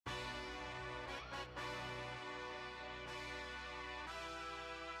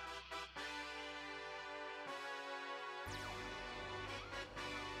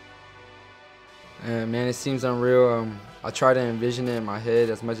Man, it seems unreal. I try to envision it in my head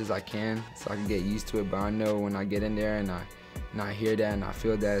as much as I can so I can get used to it, but I know when I get in there and I hear that and I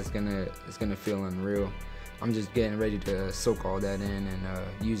feel that it's gonna feel unreal. I'm just getting ready to soak all that in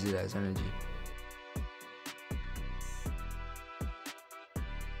and use it as energy.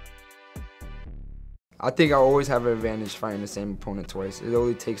 I think I always have an advantage fighting the same opponent twice. It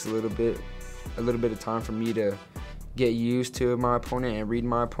only takes a little bit of time for me to get used to my opponent and read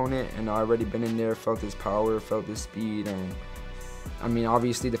my opponent, and I already been in there, felt his power, felt his speed. I mean,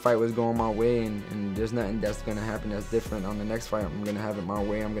 obviously the fight was going my way, and there's nothing that's gonna happen that's different on the next fight. I'm gonna have it my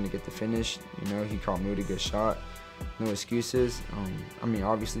way. I'm gonna get the finish. You know, he caught me with a good shot. No excuses. I mean,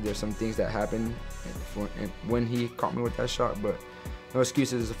 obviously there's some things that happened when he caught me with that shot, but no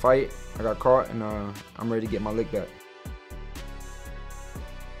excuses. It's a fight. I got caught, and I'm ready to get my lick back.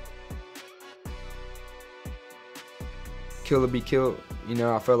 Kill or be killed. You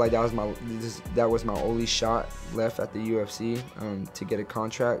know, I felt like that was my only shot left at the UFC to get a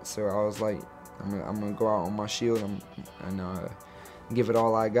contract. So I was like, I'm gonna go out on my shield and give it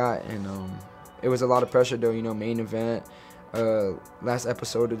all I got. And it was a lot of pressure though. You know, main event, last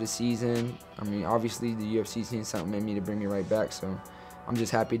episode of the season. I mean, obviously the UFC seen something in me to bring me right back. So I'm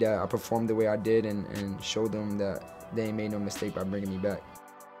just happy that I performed the way I did and showed them that they ain't made no mistake by bringing me back.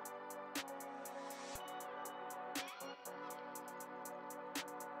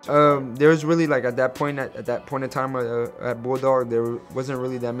 There was really, like, at that point in time at Bulldog, there wasn't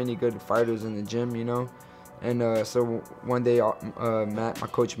really that many good fighters in the gym, you know. And so one day, my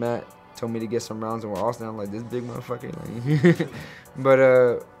coach Matt told me to get some rounds with Austin. I'm like, this big motherfucker,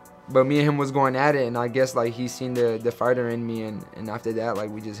 like. But me and him was going at it, and I guess like he seen the fighter in me, and after that, like,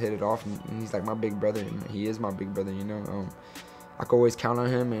 we just hit it off, and he's like my big brother. And he is my big brother, you know. I could always count on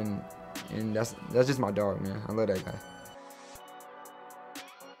him, and that's just my dog, man. I love that guy.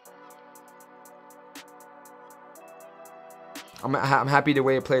 I'm happy the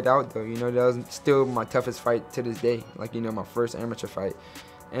way it played out, though. You know, that was still my toughest fight to this day. Like, you know, my first amateur fight,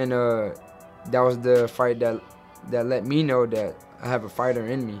 and that was the fight that let me know that I have a fighter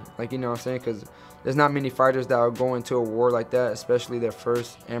in me. Like, you know what I'm saying? Because there's not many fighters that will go into a war like that, especially their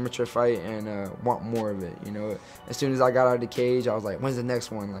first amateur fight, and want more of it. You know, as soon as I got out of the cage, I was like, when's the next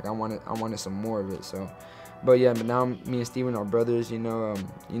one? Like, I wanted some more of it. So. But yeah, but now me and Steven are brothers, you know.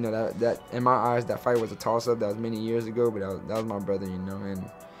 You know that in my eyes, that fight was a toss-up. That was many years ago, but that was my brother, you know. And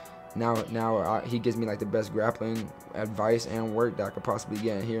now he gives me like the best grappling advice and work that I could possibly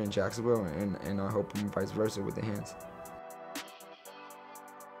get here in Jacksonville, and I hope him vice versa with the hands.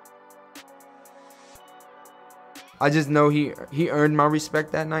 I just know he earned my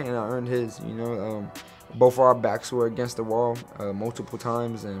respect that night, and I earned his. You know, both our backs were against the wall multiple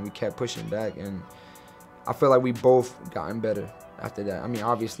times, and we kept pushing back, and I feel like we both gotten better after that. I mean,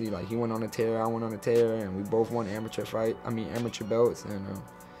 obviously, like, he went on a tear, I went on a tear, and we both won amateur belts, and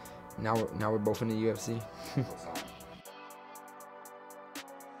now we're both in the UFC.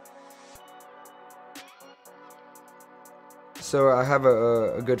 So I have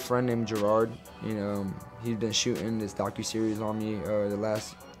a good friend named Gerard. You know, he's been shooting this docuseries on me the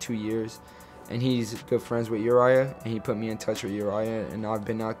last 2 years. And he's good friends with Uriah, and he put me in touch with Uriah, and I've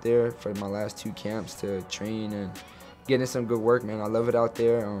been out there for my last 2 camps to train and getting some good work, man. I love it out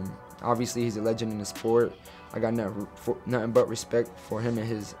there. Obviously, he's a legend in the sport. I got nothing but respect for him and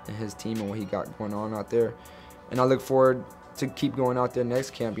his team and what he got going on out there. And I look forward to keep going out there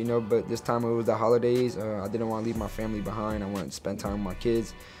next camp, you know, but this time it was the holidays. I didn't want to leave my family behind. I wanted to spend time with my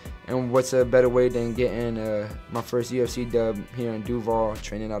kids. And what's a better way than getting my first UFC dub here in Duval,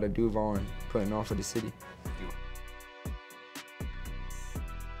 training out of Duval and putting on for the city.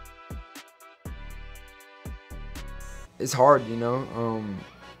 It's hard, you know,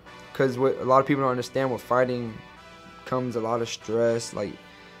 because what a lot of people don't understand, with fighting comes a lot of stress, like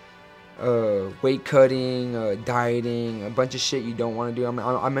weight cutting, dieting, a bunch of shit you don't want to do.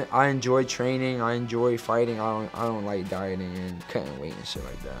 I enjoy training, I enjoy fighting. I don't like dieting and cutting weight and shit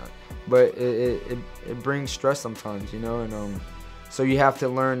like that. But it brings stress sometimes, you know, and so you have to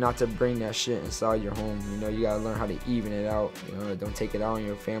learn not to bring that shit inside your home. You know, you gotta learn how to even it out. You know, don't take it out on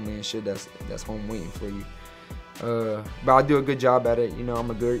your family and shit that's home waiting for you. But I do a good job at it. You know, I'm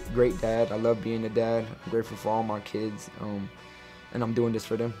a great dad. I love being a dad. I'm grateful for all my kids. And I'm doing this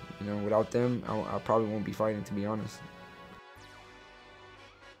for them. You know, without them, I probably won't be fighting, to be honest.